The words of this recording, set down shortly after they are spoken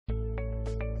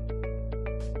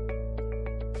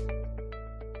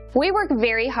We work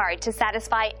very hard to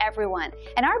satisfy everyone,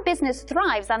 and our business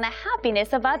thrives on the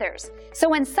happiness of others. So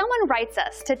when someone writes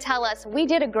us to tell us we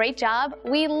did a great job,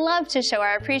 we love to show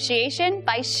our appreciation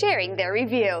by sharing their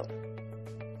review.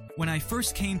 When I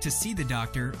first came to see the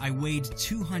doctor, I weighed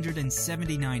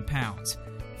 279 pounds.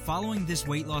 Following this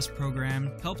weight loss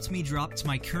program helped me drop to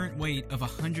my current weight of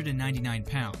 199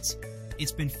 pounds.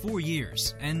 It's been 4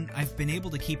 years, and I've been able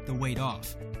to keep the weight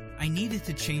off. I needed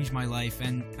to change my life,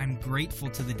 and I'm grateful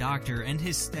to the doctor and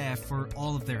his staff for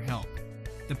all of their help.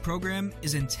 The program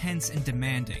is intense and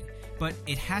demanding, but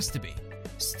it has to be.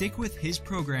 Stick with his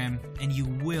program, and you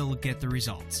will get the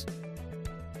results.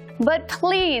 But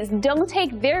please don't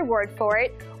take their word for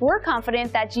it. We're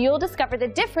confident that you'll discover the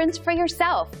difference for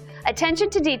yourself. Attention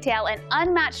to detail and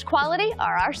unmatched quality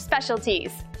are our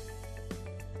specialties.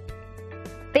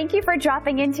 Thank you for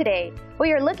dropping in today.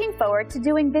 We are looking forward to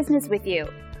doing business with you.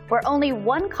 We're only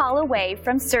one call away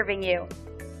from serving you.